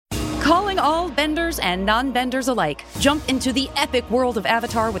Calling all benders and non-benders alike. Jump into the epic world of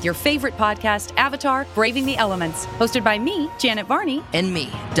Avatar with your favorite podcast, Avatar: Braving the Elements. Hosted by me, Janet Varney. And me,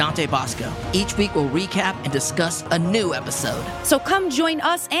 Dante Bosco. Each week we'll recap and discuss a new episode. So come join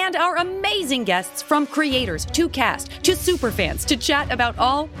us and our amazing guests, from creators to cast to superfans, to chat about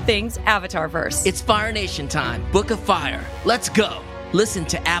all things Avatarverse. It's Fire Nation time. Book of Fire. Let's go. Listen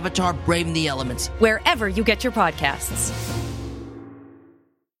to Avatar: Braving the Elements wherever you get your podcasts.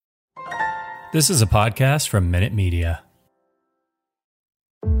 This is a podcast from Minute Media.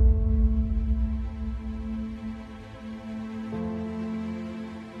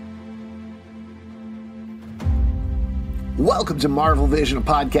 Welcome to Marvel Vision, a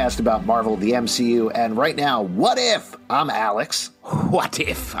podcast about Marvel, the MCU, and right now, What If? I'm Alex. What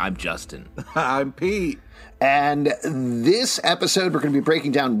If? I'm Justin. I'm Pete. And this episode, we're going to be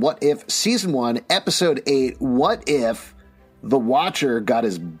breaking down What If Season 1, Episode 8, What If the Watcher got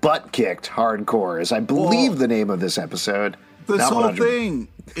his butt kicked hardcore, is I believe the name of this episode. This whole thing,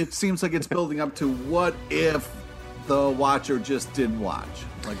 it seems like it's building up to what if the Watcher just didn't watch?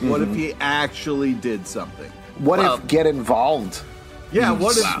 Like, what if he actually did something? What if get involved? Yeah,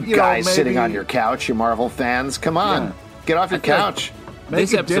 what if, guys sitting on your couch, you Marvel fans? Come on, get off your couch.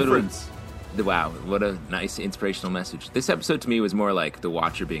 This episode difference. Wow, what a nice inspirational message. This episode to me was more like the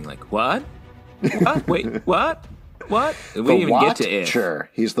Watcher being like, what? What? Wait, what? What? We didn't even get to if. Sure.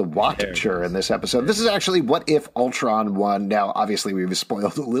 He's the Watcher in this episode. This is actually What If Ultron won. Now, obviously, we've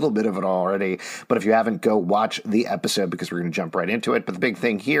spoiled a little bit of it already, but if you haven't, go watch the episode because we're going to jump right into it. But the big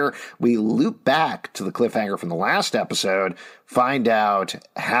thing here, we loop back to the cliffhanger from the last episode, find out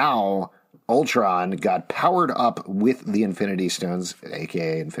how Ultron got powered up with the Infinity Stones,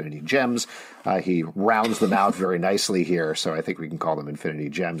 aka Infinity Gems. He rounds them out very nicely here, so I think we can call them Infinity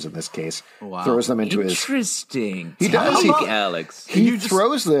Gems in this case. Wow. Throws them into Interesting. He does. Alex. He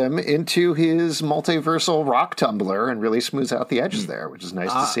throws them into his multiversal rock tumbler and really smooths out the edges there, which is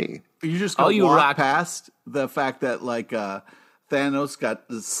nice to see. You just go walk past the fact that, like, Thanos got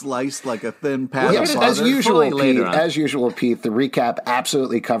sliced like a thin pat of butter. As usual, Pete, the recap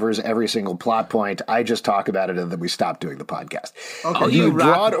absolutely covers every single plot point. I just talk about it and then we stop doing the podcast. Okay. All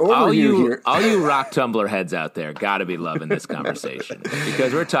you rock tumbler heads out there gotta be loving this conversation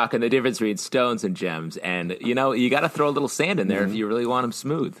because we're talking the difference between stones and gems, and you got to throw a little sand in there if you really want them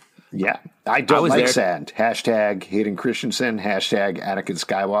smooth. Yeah, I don't like sand. Hashtag Hayden Christensen. Hashtag Anakin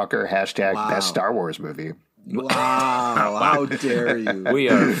Skywalker. Hashtag best Star Wars movie. Wow, how dare you? We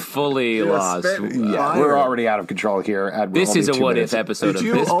are fully lost. We're already out of control here. This is a what if episode of this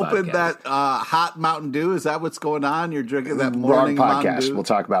podcast. Did you open that hot Mountain Dew? Is that what's going on? You're drinking that morning Mountain Dew? We'll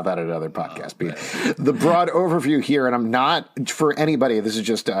talk about that in another podcast. Okay. The broad overview here, and I'm not, for anybody, this is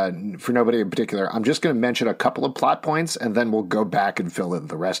just for nobody in particular, I'm just going to mention a couple of plot points, and then we'll go back and fill in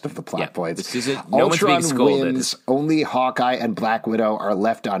the rest of the plot points. This isn't, no Ultron one's being scolded. wins. Only Hawkeye and Black Widow are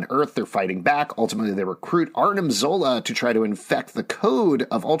left on Earth. They're fighting back. Ultimately, they recruit Arnim Zola to try to infect the code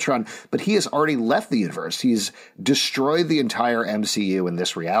of Ultron, but he has already left the universe. He's destroyed the entire MCU in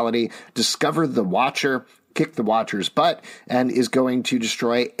this reality, discovered the Watcher, kicked the Watcher's butt, and is going to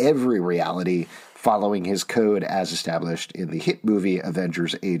destroy every reality following his code as established in the hit movie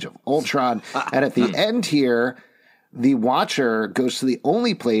Avengers Age of Ultron. And at the end here, the Watcher goes to the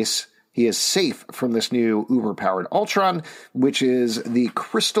only place he is safe from this new uber-powered Ultron, which is the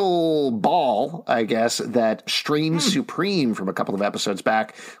crystal ball, I guess, that Strange Supreme from a couple of episodes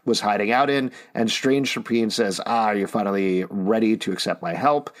back was hiding out in. And Strange Supreme says, are you finally ready to accept my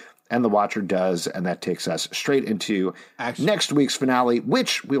help? And the Watcher does, and that takes us straight into next week's finale,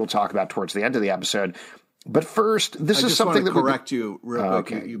 which we will talk about towards the end of the episode. But first, this is something that correct you real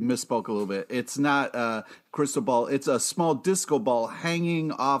quick. You misspoke a little bit. It's not a crystal ball. It's a small disco ball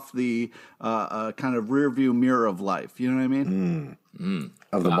hanging off the kind of rear view mirror of life. You know what I mean?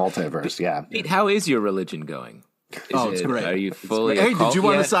 Of the multiverse, yeah. Pete, how is your religion going? It's great. Are you fully? Hey, did you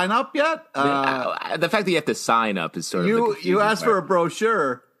want to sign up yet? The fact that you have to sign up is sort of you asked for a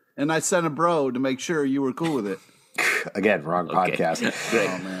brochure, and I sent a bro to make sure you were cool with it. Again, wrong podcast. Great.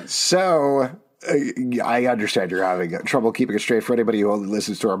 Oh man. So. I understand you're having trouble keeping it straight. For anybody who only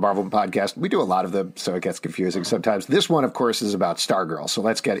listens to our Marvel podcast, we do a lot of them, so it gets confusing sometimes. This one, of course, is about Stargirl, so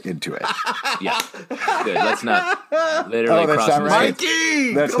let's get into it. Yeah, good. Let's not literally that's cross not right.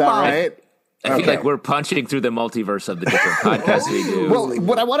 Mikey, that's not right. I feel like we're punching through the multiverse of the different podcasts we do. Well,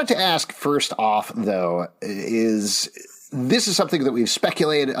 what I wanted to ask first off, though, is this is something that we've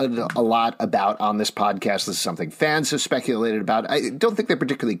speculated a lot about on this podcast. This is something fans have speculated about. I don't think they're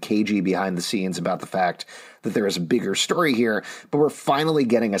particularly cagey behind the scenes about the fact that there is a bigger story here, but we're finally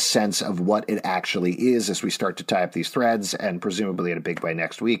getting a sense of what it actually is as we start to tie up these threads and presumably at a big by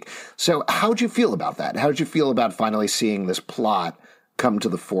next week. So how'd you feel about that? How'd you feel about finally seeing this plot come to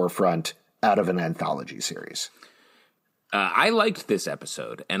the forefront out of an anthology series? I liked this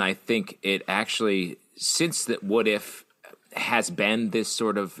episode, and I think it actually, since that What If has been this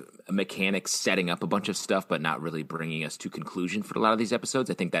sort of mechanic setting up a bunch of stuff but not really bringing us to conclusion for a lot of these episodes,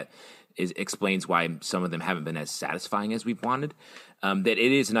 I think that explains why some of them haven't been as satisfying as we've wanted. That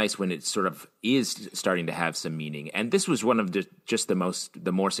it is nice when it sort of is starting to have some meaning. And this was one of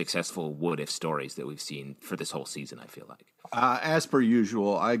the more successful What If stories that we've seen for this whole season, I feel like. As per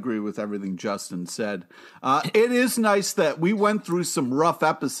usual, I agree with everything Justin said. It is nice that we went through some rough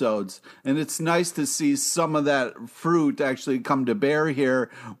episodes, and it's nice to see some of that fruit actually come to bear here,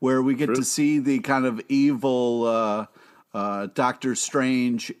 where we get to see the kind of evil Doctor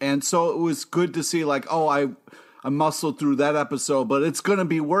Strange. And so it was good to see, like, I muscled through that episode, but it's going to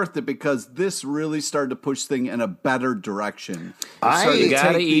be worth it because this really started to push things in a better direction. You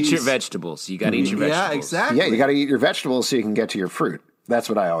got to eat your vegetables. You got to eat your vegetables. Yeah, exactly. Yeah, you got to eat your vegetables so you can get to your fruit. That's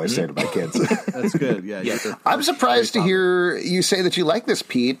what I always say to my kids. That's good. Yeah. I'm surprised to hear you say that you like this,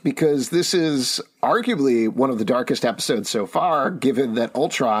 Pete, because this is arguably one of the darkest episodes so far, given that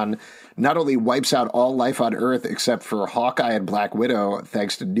Ultron not only wipes out all life on Earth except for Hawkeye and Black Widow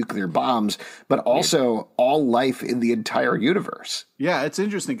thanks to nuclear bombs, but also all life in the entire universe. Yeah, it's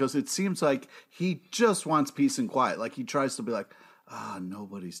interesting because it seems like he just wants peace and quiet. Like he tries to be like,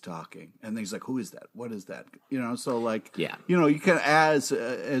 nobody's talking. And then he's like, who is that? What is that? So like, you can, as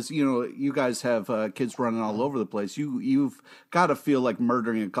you guys have kids running all over the place. You've got to feel like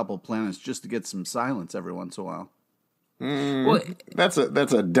murdering a couple of planets just to get some silence every once in a while. Well, that's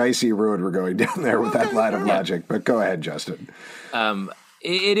a dicey road we're going down there with that line of logic. But go ahead, Justin.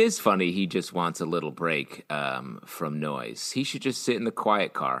 It is funny. He just wants a little break from noise. He should just sit in the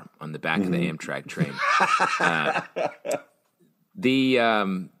quiet car on the back of the Amtrak train.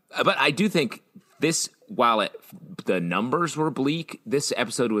 But I do think this, while the numbers were bleak, this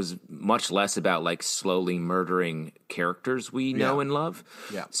episode was much less about like slowly murdering characters we know and love.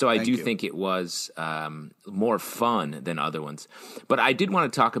 Yeah. So I do think it was more fun than other ones. But I did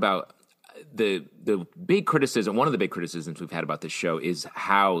want to talk about the big criticism. One of the big criticisms we've had about this show is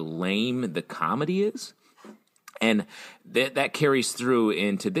how lame the comedy is. And that carries through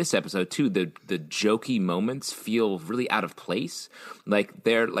into this episode too. The jokey moments feel really out of place. Like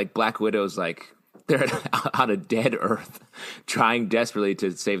they're like Black Widow's like they're on a dead Earth trying desperately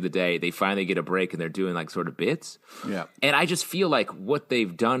to save the day. They finally get a break and they're doing like sort of bits. Yeah. And I just feel like what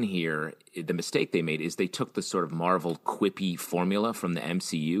they've done here, the mistake they made is they took the sort of Marvel quippy formula from the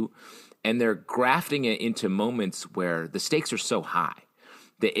MCU and they're grafting it into moments where the stakes are so high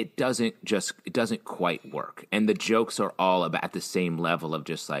that it doesn't quite work. And the jokes are all about the same level of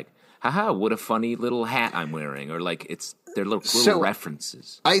just like, haha, what a funny little hat I'm wearing. Or like they're little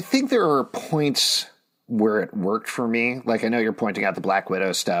references. I think there are points where it worked for me. Like I know you're pointing out the Black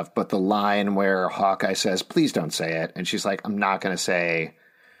Widow stuff, but the line where Hawkeye says, please don't say it. And she's like, I'm not going to say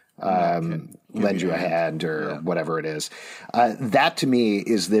lend you a hand or whatever it is. That to me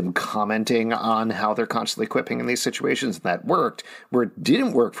is them commenting on how they're constantly quipping in these situations. And that worked. Where it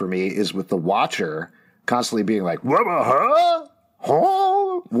didn't work for me is with the Watcher constantly being like, what,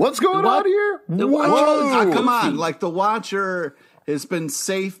 what's going on here? The Watcher, come on. Like the Watcher has been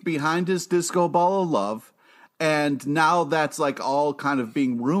safe behind his disco ball of love. And now that's like all kind of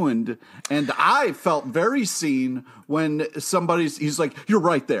being ruined. And I felt very seen when he's like, you're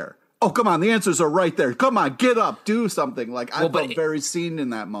right there. Oh, come on. The answers are right there. Come on, get up, do something. Like I felt very seen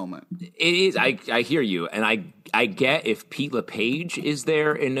in that moment. It is. I hear you. And I get if Pete LePage is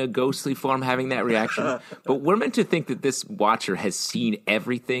there in a ghostly form having that reaction. But we're meant to think that this Watcher has seen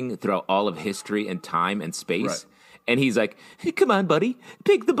everything throughout all of history and time and space. Right. And he's like, hey, come on, buddy,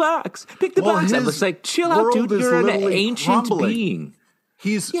 pick the box. I'm just like, chill out, dude. You're an ancient being.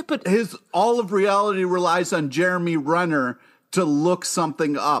 All of reality relies on Jeremy Renner to look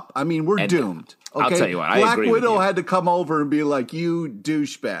something up. I mean, we're doomed. Okay? I'll tell you what, Black Widow had to come over and be like, you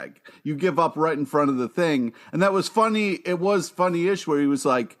douchebag. You give up right in front of the thing. And that was funny. It was funny-ish where he was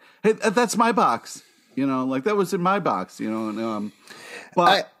like, hey, that's my box. Like that was in my box,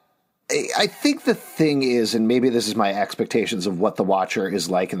 but I think the thing is, and maybe this is my expectations of what the Watcher is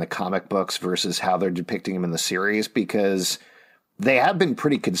like in the comic books versus how they're depicting him in the series, because they have been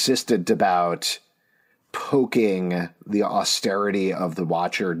pretty consistent about poking the austerity of the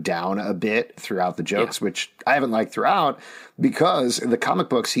Watcher down a bit throughout the jokes, which I haven't liked throughout, because in the comic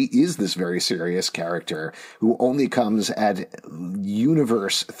books, he is this very serious character who only comes at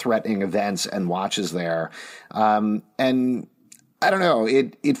universe-threatening events and watches there. And I don't know,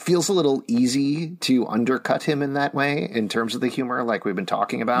 it feels a little easy to undercut him in that way in terms of the humor, like we've been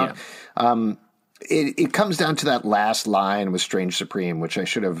talking about. Yeah. It comes down to that last line with Strange Supreme, which I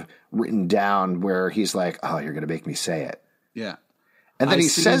should have written down, where he's like, "Oh, you're going to make me say it." Yeah. And then he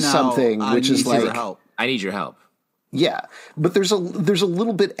says something which is like, "I need your help." Yeah. But there's a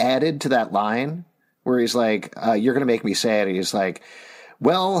little bit added to that line where he's like, "You're going to make me say it." And he's like,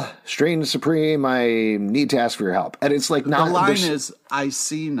 "Well, Strange Supreme, I need to ask for your help." And it's like, not the line is, "I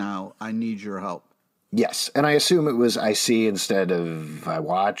see now, I need your help." Yes, and I assume it was "I see" instead of "I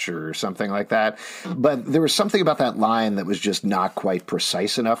watch" or something like that. But there was something about that line that was just not quite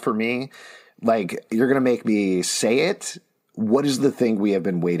precise enough for me. Like, you're going to make me say it? What is the thing we have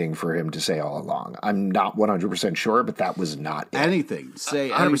been waiting for him to say all along? I'm not 100% sure, but that was not it. Anything. Say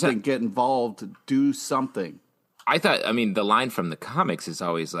 100%. Anything, get involved, do something. The line from the comics is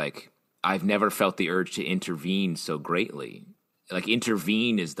always like, "I've never felt the urge to intervene so greatly." Like,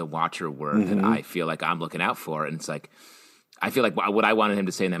 intervene is the Watcher word that I feel like I'm looking out for. And it's like, I feel like what I wanted him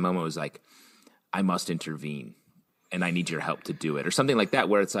to say in that moment was like, "I must intervene and I need your help to do it," or something like that,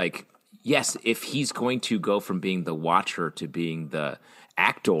 where it's like, yes, if he's going to go from being the Watcher to being the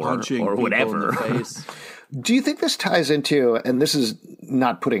actor punching or whatever. In the face. Do you think this ties into, and this is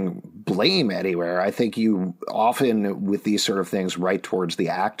not putting blame anywhere, I think you often, with these sort of things, write towards the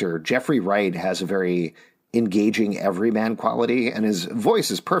actor. Jeffrey Wright has a very engaging everyman quality, and his voice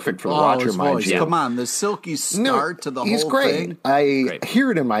is perfect for the Watcher, mind you. Come on, the silky start to the he's whole great. thing. I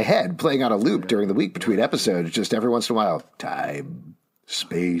hear it in my head playing on a loop during the week between episodes, just every once in a while. Time,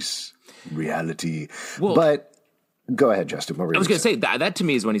 space, reality. Well, but go ahead, Justin. What were you I was going to say that to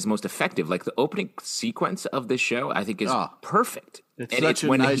me is when he's most effective. Like, the opening sequence of this show, I think is perfect. It's such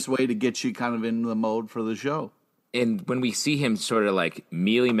a nice way to get you kind of in the mode for the show. And when we see him sort of like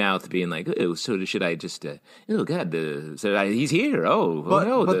mealy mouth being like, "Oh, so should I just, oh God, he's here.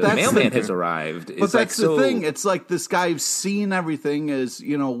 The mailman has arrived." But that's the thing. It's like this guy who's seen everything, is,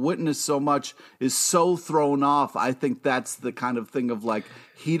 witnessed so much, is so thrown off. I think that's the kind of thing of like,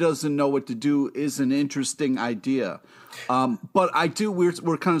 he doesn't know what to do is an interesting idea. But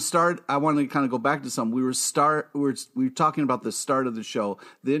we're kind of I want to kind of go back to something. We were talking about the start of the show,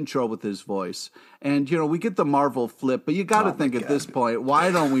 the intro with his voice. And, we get the Marvel flip, but you got to think at this point,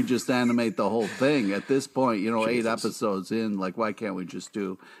 why don't we just animate the whole thing at this point, 8 episodes in, like, why can't we just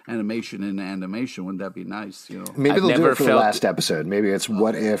do animation in animation? Wouldn't that be nice? Maybe they'll do it for the last episode. Maybe it's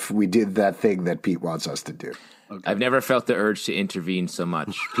what if we did that thing that Pete wants us to do. Okay. I've never felt the urge to intervene so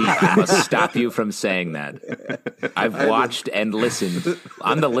much. Pete, I must stop you from saying that. I've watched and listened.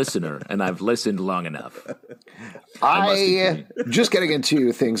 I'm the listener, and I've listened long enough. Just getting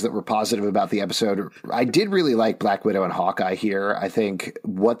into things that were positive about the episode, I did really like Black Widow and Hawkeye here. I think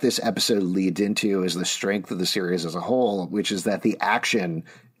what this episode leads into is the strength of the series as a whole, which is that the action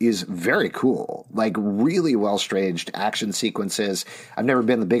is very cool, like really well-staged action sequences. I've never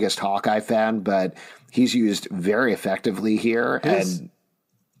been the biggest Hawkeye fan, but he's used very effectively here.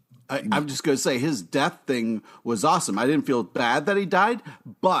 I'm just going to say his death thing was awesome. I didn't feel bad that he died,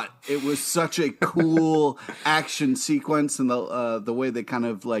 but it was such a cool action sequence, and the way they kind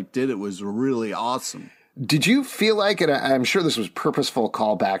of like did it was really awesome. Did you feel like, and I'm sure this was purposeful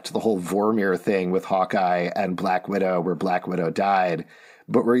callback to the whole Vormir thing with Hawkeye and Black Widow, where Black Widow died,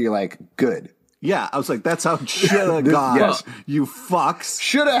 but were you like, good? Yeah, I was like, that's how it should have gone. Yes. You fucks.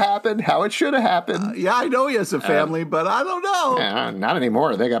 Should have happened, how it should have happened. Yeah, I know he has a family, but I don't know. Not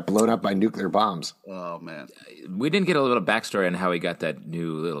anymore. They got blown up by nuclear bombs. Oh, man. We didn't get a little backstory on how he got that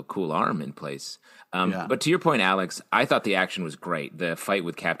new little cool arm in place. But to your point, Alex, I thought the action was great. The fight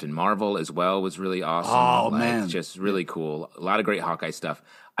with Captain Marvel as well was really awesome. Oh, man. Just really cool. A lot of great Hawkeye stuff.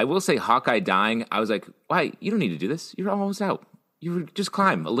 I will say Hawkeye dying, I was like, why? You don't need to do this. You're almost out. You just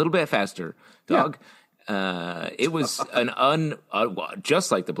climb a little bit faster, dog. Yeah. It was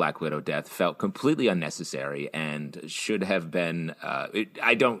just like the Black Widow death, felt completely unnecessary and should have been.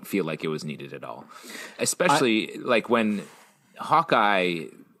 I don't feel like it was needed at all, especially like when Hawkeye.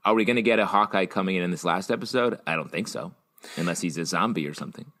 Are we going to get a Hawkeye coming in this last episode? I don't think so, unless he's a zombie or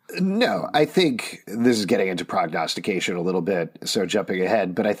something. No, I think this is getting into prognostication a little bit, so jumping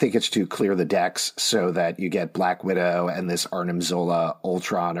ahead, but I think it's to clear the decks so that you get Black Widow and this Arnim Zola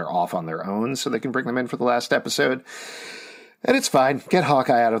Ultron are off on their own so they can bring them in for the last episode. And it's fine. Get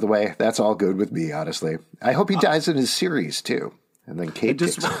Hawkeye out of the way. That's all good with me, honestly. I hope he dies in his series, too. And then Kate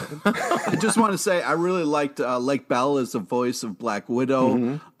takes over. I just want to say I really liked Lake Bell as the voice of Black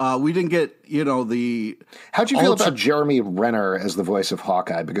Widow. We didn't get, the... How'd you feel about Jeremy Renner as the voice of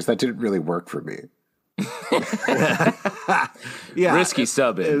Hawkeye? Because that didn't really work for me. Yeah, risky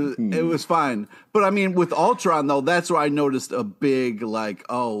subbing. It was fine. But I mean, with Ultron, though, that's where I noticed a big,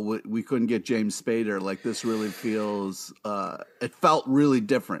 we couldn't get James Spader. Like, this really feels... it felt really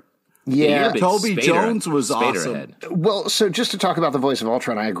different. Yeah, Toby Jones was awesome. Head. Well, so just to talk about the voice of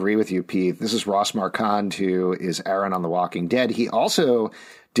Ultron, I agree with you, Pete. This is Ross Marquand, who is Aaron on The Walking Dead. He also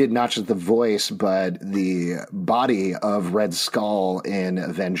did not just the voice, but the body of Red Skull in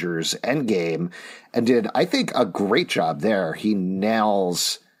Avengers Endgame, and did, I think, a great job there. He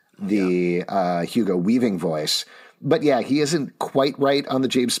nails the Hugo Weaving voice. But yeah, he isn't quite right on the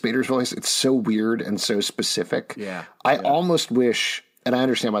James Spader's voice. It's so weird and so specific. Yeah. I almost wish... And I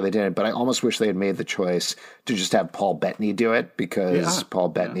understand why they didn't, but I almost wish they had made the choice to just have Paul Bettany do it, because Paul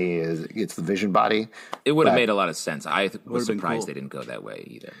Bettany it's the Vision body. It would have made a lot of sense. I was surprised they didn't go that way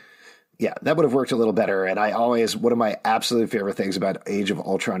either. Yeah, that would have worked a little better. And one of my absolute favorite things about Age of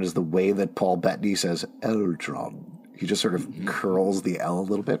Ultron is the way that Paul Bettany says Ultron. He just sort of curls the L a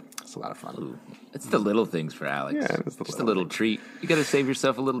little bit. It's a lot of fun. Ooh, it's the little things for Alex. Yeah, it's just a little treat. You got to save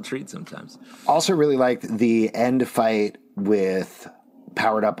yourself a little treat sometimes. Also really liked the end fight with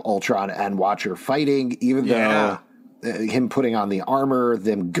powered up Ultron and Watcher fighting, even though him putting on the armor,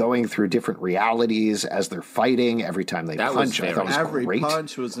 them going through different realities as they're fighting every time they punch. I thought was every great.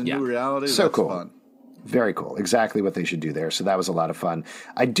 punch was a new reality. So That's cool. Fun. Very cool. Exactly what they should do there. So that was a lot of fun.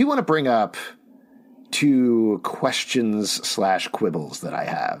 I do want to bring up 2 questions/quibbles that I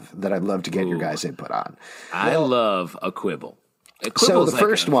have that I'd love to get your guys' input on. I love a quibble. So the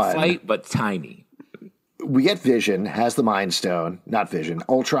first one, fight, but tiny. We get Vision has the Mind Stone, not Vision.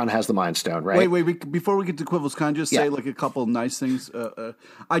 Ultron has the Mind Stone, right? Wait. Before we get to quibbles, can I just say a couple of nice things?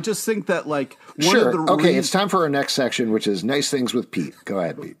 I just think that one sure. of the okay, it's time for our next section, which is nice things with Pete. Go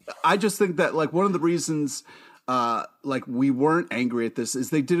ahead, Pete. I just think that one of the reasons we weren't angry at this is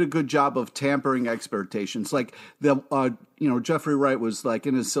they did a good job of tampering expectations. Jeffrey Wright was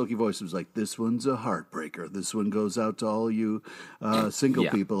in his silky voice was like, "This one's a heartbreaker. This one goes out to all you single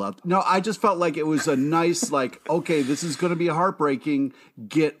people out." No, I just felt like it was a nice okay, this is going to be heartbreaking.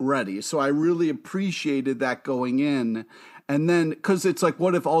 Get ready. So I really appreciated that going in, and then because it's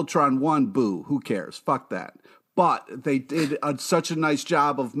what if Ultron won? Boo. Who cares? Fuck that. But they did such a nice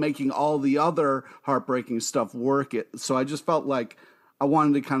job of making all the other heartbreaking stuff work. So I just felt like I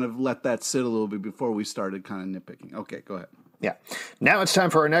wanted to kind of let that sit a little bit before we started kind of nitpicking. Okay, go ahead. Yeah. Now it's time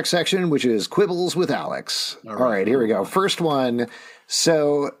for our next section, which is Quibbles with Alex. All right, here we go. First one.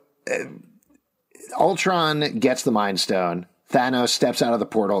 So Ultron gets the Mind Stone. Thanos steps out of the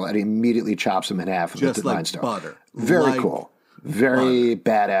portal and immediately chops him in half with the Mind Stone. Butter. Very cool. Very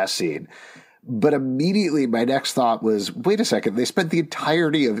badass scene. But immediately my next thought was, wait a second, they spent the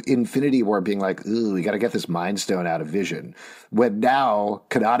entirety of Infinity War being like, ooh, we got to get this Mind Stone out of Vision. When now,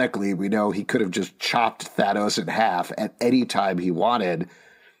 canonically, we know he could have just chopped Thanos in half at any time he wanted.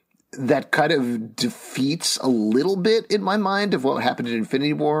 That kind of defeats a little bit in my mind of what happened in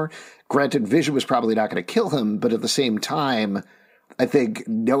Infinity War. Granted, Vision was probably not going to kill him, but at the same time, I think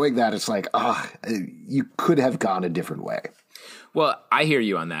knowing that, it's like, you could have gone a different way. Well, I hear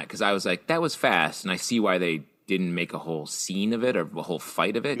you on that because I was like, that was fast, and I see why they didn't make a whole scene of it or a whole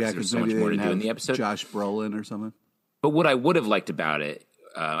fight of it because there's so much more to do in the episode. Josh Brolin or something. But what I would have liked about it,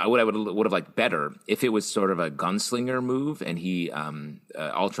 I would have liked better if it was sort of a gunslinger move and he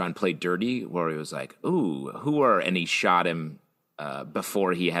Ultron played dirty, where he was like, "Ooh, who are?" and he shot him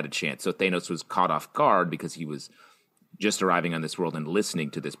before he had a chance. So Thanos was caught off guard because he was just arriving on this world and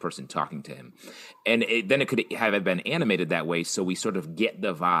listening to this person talking to him. And then it could have been animated that way, so we sort of get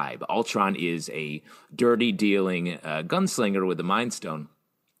the vibe. Ultron is a dirty-dealing gunslinger with the Mind Stone,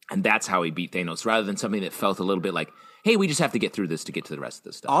 and that's how he beat Thanos, rather than something that felt a little bit like, hey, we just have to get through this to get to the rest of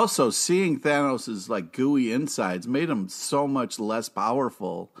this stuff. Also, seeing Thanos' gooey insides made him so much less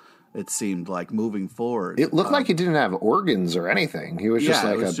powerful, it seemed like, moving forward. It looked like he didn't have organs or anything. He was just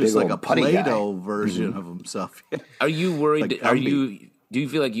like a Play-Doh version of himself. Are you worried? Do you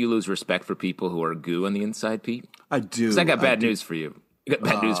feel like you lose respect for people who are goo on the inside, Pete? I do. Because I got bad news for you. I got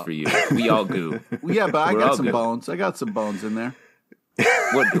bad news for you. We all goo. Yeah, but I got some bones. I got some bones in there.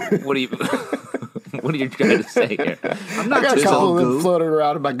 What are you? What are you trying to say here? I'm not I got a couple of them floating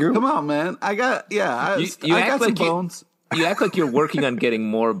around in my goo. Come on, man. I got some bones. You act like you're working on getting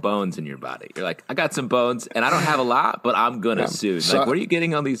more bones in your body. You're like, I got some bones, and I don't have a lot, but I'm gonna soon. Like, where are you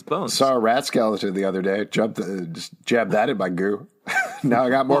getting all these bones? Saw a rat skeleton the other day. Just jabbed that in my goo. Now I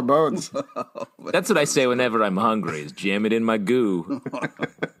got more bones. That's what I say whenever I'm hungry, is jam it in my goo.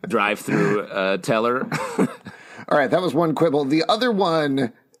 Drive-through teller. All right, that was one quibble. The other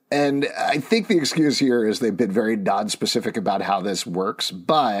one, and I think the excuse here is they've been very non-specific about how this works,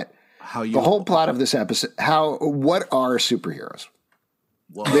 but the whole plot of this episode, what are superheroes?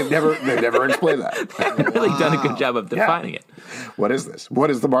 Well, they've never explained that. They've really done a good job of defining it. What is this? What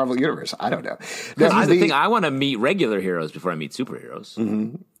is the Marvel Universe? I don't know. That's the thing. I want to meet regular heroes before I meet superheroes.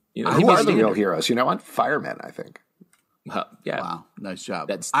 Mm-hmm. Who are the real heroes? You know what? Firemen, I think. Yeah. Wow, nice job.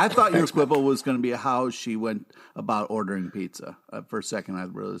 I thought your quibble was going to be how she went about ordering pizza. For a second, I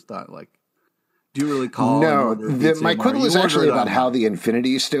really thought, like, do you really call? No, my quibble is actually about how the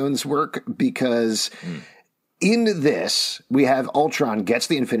Infinity Stones work, because in this, we have Ultron gets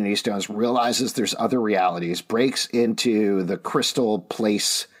the Infinity Stones, realizes there's other realities, breaks into the crystal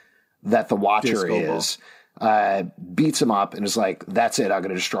place that the Watcher is, beats him up, and is like, that's it, I'm going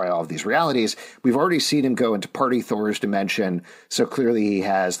to destroy all of these realities. We've already seen him go into Party Thor's dimension, so clearly he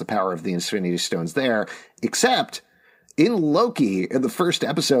has the power of the Infinity Stones there, except in Loki, in the first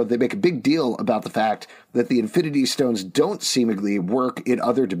episode, they make a big deal about the fact that the Infinity Stones don't seemingly work in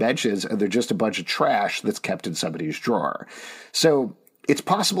other dimensions, and they're just a bunch of trash that's kept in somebody's drawer. So it's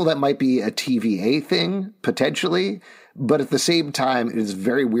possible that might be a TVA thing, potentially, but at the same time, it is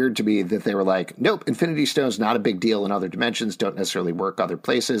very weird to me that they were like, nope, Infinity Stones not a big deal in other dimensions, don't necessarily work other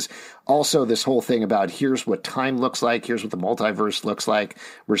places. Also, this whole thing about here's what time looks like, here's what the multiverse looks like,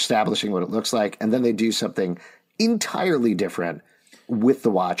 we're establishing what it looks like, and then they do something entirely different with the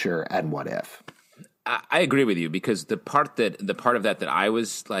Watcher and What If. I agree with you, because the part of that I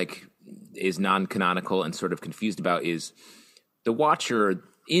was like is non-canonical and sort of confused about is the Watcher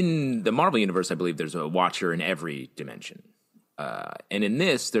in the Marvel universe. I believe there's a Watcher in every dimension, and in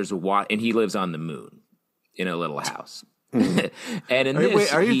this there's and he lives on the moon in a little house. And in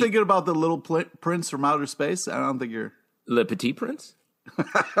are you thinking about the Little Prince from outer space? I don't think you're Le Petit Prince.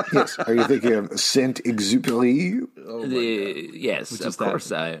 Yes. Are you thinking of Saint-Exupéry? Yes, of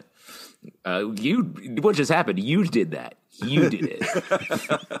course. What just happened? You did that. You did it.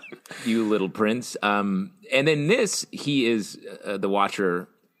 You little prince. And in this, he is the Watcher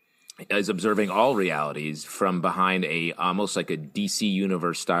is observing all realities from behind almost like a DC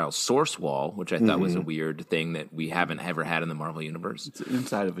Universe style source wall, which I thought was a weird thing that we haven't ever had in the Marvel Universe. It's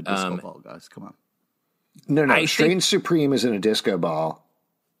inside of a disco ball, guys. Come on. No. Strange Supreme is in a disco ball.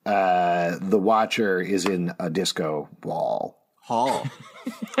 The Watcher is in a disco ball. Hall.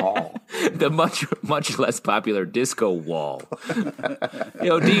 The much less popular disco wall.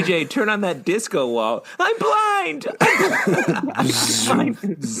 Yo, DJ, turn on that disco wall. I'm blind.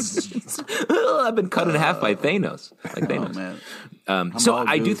 I've been cut in half by Thanos. Like Thanos. Oh, man. So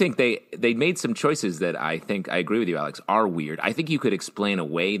I do think they made some choices that I think, I agree with you, Alex, are weird. I think you could explain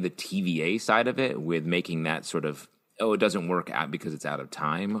away the TVA side of it with making that sort of, it doesn't work out because it's out of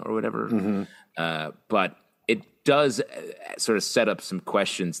time or whatever. But it does sort of set up some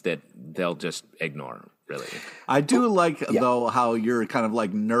questions that they'll just ignore, really. I do like, though, how your kind of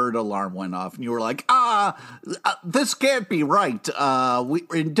like nerd alarm went off and you were like, this can't be right.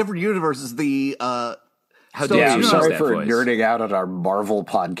 In different universes, I'm sorry for nerding out on our Marvel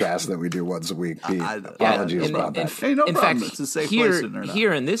podcast that we do once a week, Pete. Apologies about that. Hey, no in problem. fact, it's a safe place to nerd out.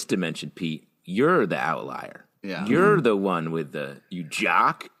 Here in this dimension, Pete, you're the outlier. Yeah. You're the one with you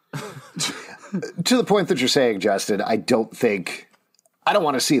jock. To the point that you're saying, Justin, I don't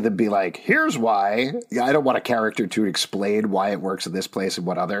want to see them be like, here's why. I don't want a character to explain why it works in this place and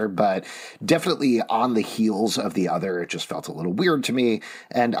what other, but definitely on the heels of the other, it just felt a little weird to me.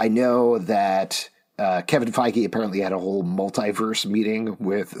 And I know that Kevin Feige apparently had a whole multiverse meeting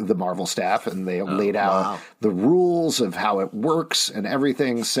with the Marvel staff, and they laid out the rules of how it works and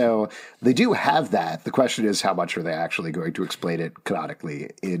everything. So they do have that. The question is, how much are they actually going to explain it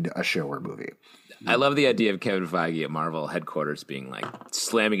canonically in a show or movie? I love the idea of Kevin Feige at Marvel headquarters being like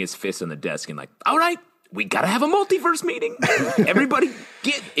slamming his fist on the desk and like, all right, we got to have a multiverse meeting. Everybody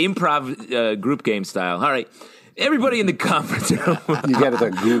get improv group game style. All right. Everybody in the conference room. You get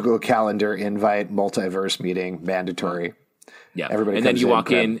the Google Calendar invite, multiverse meeting, mandatory. Yeah. Everybody and then you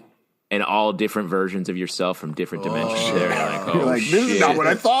walk in and all different versions of yourself from different dimensions. You're like, this is not what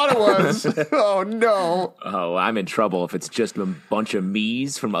I thought it was. Oh, no. Oh, I'm in trouble if it's just a bunch of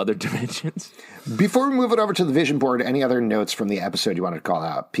me's from other dimensions. Before we move it over to the vision board, any other notes from the episode you wanted to call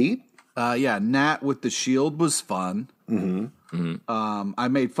out? Pete? Nat with the shield was fun. I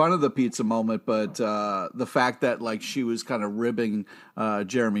made fun of the pizza moment, but the fact that like she was kind of ribbing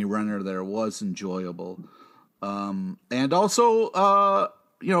Jeremy Renner there was enjoyable. And also,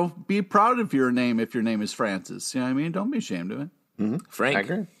 be proud of your name if your name is Francis. You know what I mean? Don't be ashamed of it. Frank. I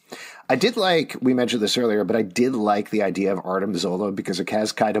agree. I did like, we mentioned this earlier, but I did like the idea of Artem Zola because it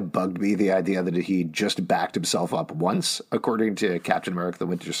has kind of bugged me, the idea that he just backed himself up once, according to Captain America, the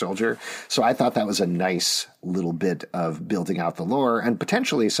Winter Soldier. So I thought that was a nice little bit of building out the lore and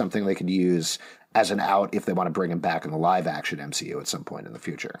potentially something they could use as an out if they want to bring him back in the live action MCU at some point in the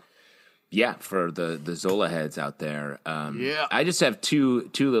future. Yeah, for the Zola heads out there. I just have two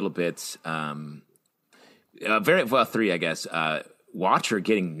little bits. Three, I guess. Watcher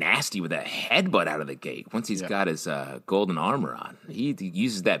getting nasty with that headbutt out of the gate once he's got his golden armor on. He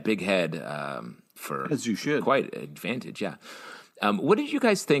uses that big head for as you should. Quite advantage, yeah. What did you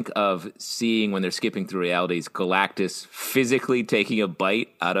guys think of seeing when they're skipping through realities, Galactus physically taking a bite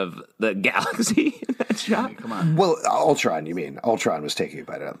out of the galaxy in that shot? I mean, come on. Well, Ultron, you mean. Ultron was taking a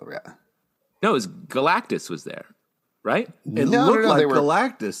bite out of the reality. No, it was Galactus was there. Right? It looked like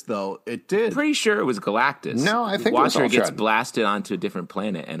Galactus, though. It did. Pretty sure it was Galactus. No, I think Watcher it was Ultron. gets blasted onto a different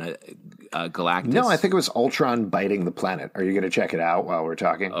planet, and Galactus. No, I think it was Ultron biting the planet. Are you going to check it out while we're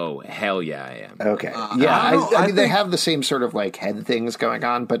talking? Oh, hell yeah, I am. Okay. I mean, they have the same sort of like head things going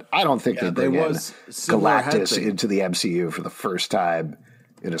on, but I don't think they bring in Galactus into the MCU for the first time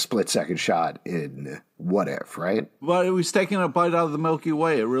in a split-second shot in What If, right? Well, it was taking a bite out of the Milky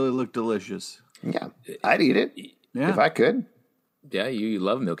Way. It really looked delicious. Yeah, I'd eat it. Yeah. If I could. Yeah, you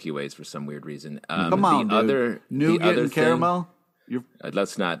love Milky Ways for some weird reason. Come on, dude. Nougat and caramel?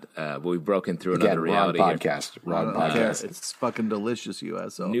 Let's not. We've broken through another reality wrong podcast. Wrong podcast. It's fucking delicious, you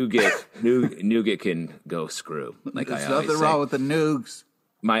asshole. Nougat can go screw. Like There's I always nothing say. wrong with the Noogs.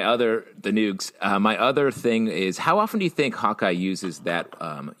 My other thing is, how often do you think Hawkeye uses that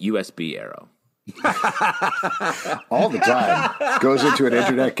USB arrow? All the time. Goes into an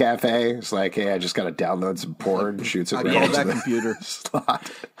internet cafe. It's like, hey, I just got to download some porn. Shoots it right into that the computer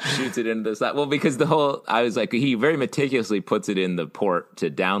slot. Shoots it into the slot. Well, because I was like, he very meticulously puts it in the port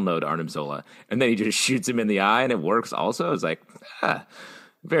to download Arnim Zola, and then he just shoots him in the eye, and it works also. I was like,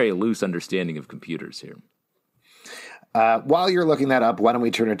 very loose understanding of computers here. While you're looking that up, why don't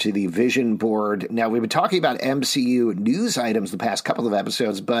we turn it to the vision board? Now, we've been talking about MCU news items the past couple of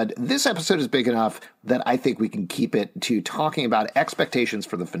episodes, but this episode is big enough that I think we can keep it to talking about expectations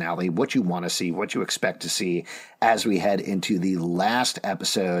for the finale, what you want to see, what you expect to see as we head into the last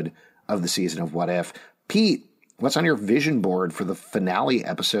episode of the season of What If. Pete, what's on your vision board for the finale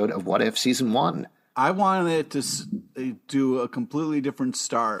episode of What If Season 1? I wanted to do a completely different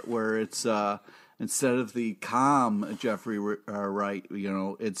start where it's... instead of the calm Jeffrey Wright,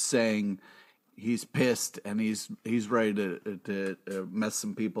 it's saying he's pissed and he's ready to mess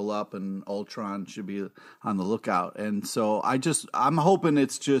some people up, and Ultron should be on the lookout. And so I'm hoping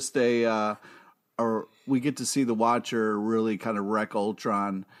it's just or we get to see the Watcher really kind of wreck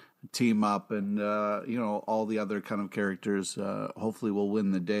Ultron, team up, and all the other kind of characters. Hopefully, will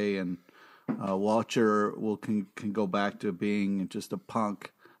win the day, and Watcher can go back to being just a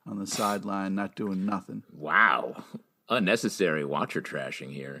punk on the sideline, not doing nothing. Wow. Unnecessary Watcher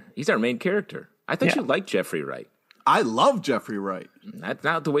trashing here. He's our main character. I thought you liked Jeffrey Wright. I love Jeffrey Wright. That's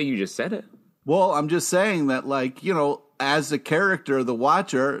not the way you just said it. Well, I'm just saying that, as a character, the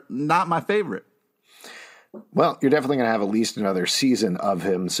Watcher, not my favorite. Well, you're definitely going to have at least another season of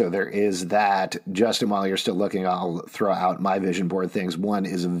him, so there is that. Justin, while you're still looking, I'll throw out my vision board things. One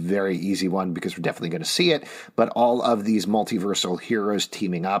is a very easy one because we're definitely going to see it, but all of these multiversal heroes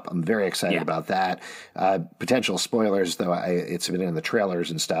teaming up, I'm very excited about that. Potential spoilers, though, it's been in the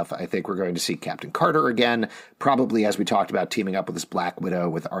trailers and stuff. I think we're going to see Captain Carter again, probably, as we talked about, teaming up with this Black Widow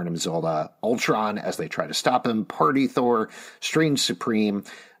with Arnim Zola, Ultron, as they try to stop him, Party Thor, Strange Supreme,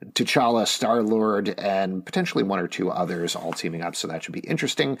 T'Challa, Star-Lord, and potentially one or two others all teaming up, so that should be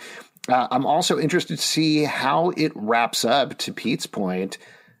interesting. I'm also interested to see how it wraps up, to Pete's point,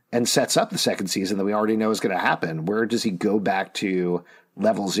 and sets up the second season that we already know is going to happen. Where does he go back to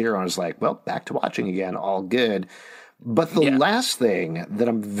level zero and is like, well, back to watching again, all good. But the last thing that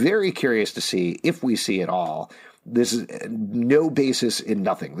I'm very curious to see, if we see it all, this is no basis in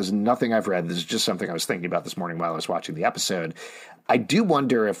nothing. This is nothing I've read. This is just something I was thinking about this morning while I was watching the episode. I do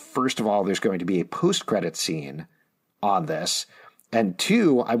wonder if, first of all, there's going to be a post-credit scene on this. And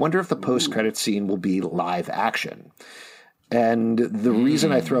two, I wonder if the post-credit scene will be live action. And the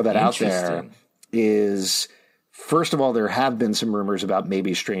reason I throw that out there is, first of all, there have been some rumors about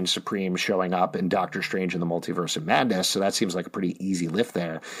maybe Strange Supreme showing up in Doctor Strange in the Multiverse of Madness. So that seems like a pretty easy lift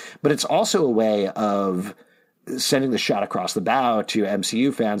there. But it's also a way of sending the shot across the bow to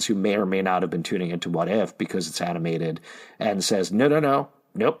MCU fans who may or may not have been tuning into What If because it's animated and says,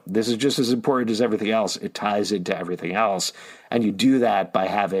 nope, this is just as important as everything else. It ties into everything else. And you do that by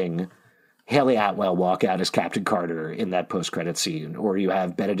having Haley Atwell walk out as Captain Carter in that post-credit scene, or you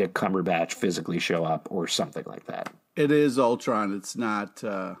have Benedict Cumberbatch physically show up, or something like that. It is Ultron. It's not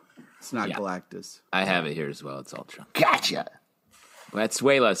Galactus. I have it here as well. It's Ultron. Gotcha. That's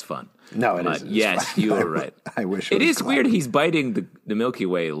way less fun. No, it isn't. Yes, you were right. I wish it is Galactus. weird. He's biting the Milky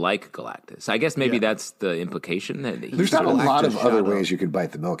Way like Galactus. I guess maybe that's the implication. That There's not a lot of Galactus other shadow. ways you could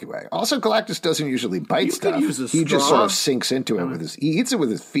bite the Milky Way. Also, Galactus doesn't usually bite You stuff. could use a He just straw. sort of sinks into it with he eats it with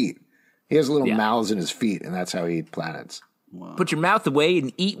his feet. He has little Yeah. mouths in his feet, and that's how he eats planets. Put your mouth away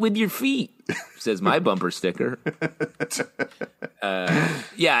and eat with your feet, says my bumper sticker.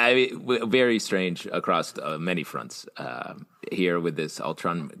 Very strange across many fronts here with this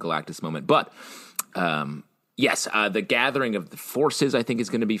Ultron Galactus moment. But yes, the gathering of the forces I think is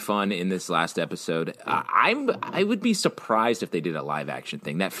going to be fun in this last episode. I would be surprised if they did a live action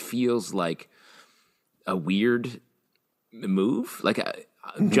thing. That feels like a weird move. Like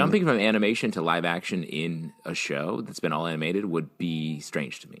jumping from animation to live action in a show that's been all animated would be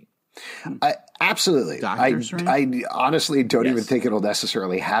strange to me. Absolutely. Doctor Strange? I honestly don't Yes. even think it'll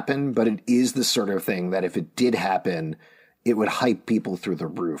necessarily happen, but it is the sort of thing that if it did happen, it would hype people through the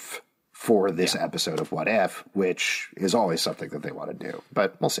roof for this episode of What If, which is always something that they want to do.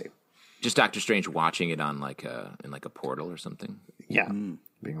 But we'll see. Just Doctor Strange watching it on in a portal or something. Yeah.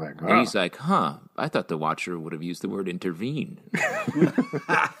 Being like, And he's like, I thought the Watcher would have used the word intervene.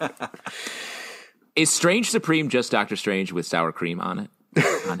 Is Strange Supreme just Doctor Strange with sour cream on it?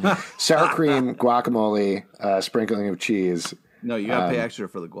 sour cream, guacamole, sprinkling of cheese. No, you got to pay extra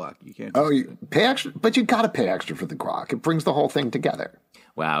for the guac. You can't. Oh, you pay extra, but you got to pay extra for the guac. It brings the whole thing together.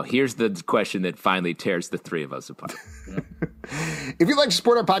 Wow, here's the question that finally tears the three of us apart. If you'd like to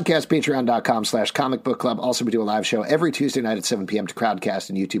support our podcast, patreon.com/Comic Book Club. Also, we do a live show every Tuesday night at 7 p.m. to Crowdcast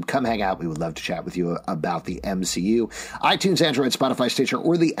and YouTube. Come hang out. We would love to chat with you about the MCU. iTunes, Android, Spotify, Stitcher,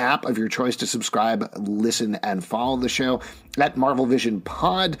 or the app of your choice to subscribe, listen, and follow the show. At Marvel Vision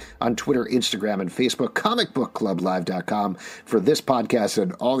Pod on Twitter, Instagram, and Facebook. ComicBookClubLive.com for this podcast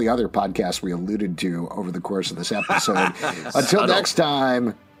and all the other podcasts we alluded to over the course of this episode. Until next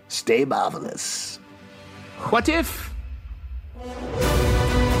time, stay marvelous. What if?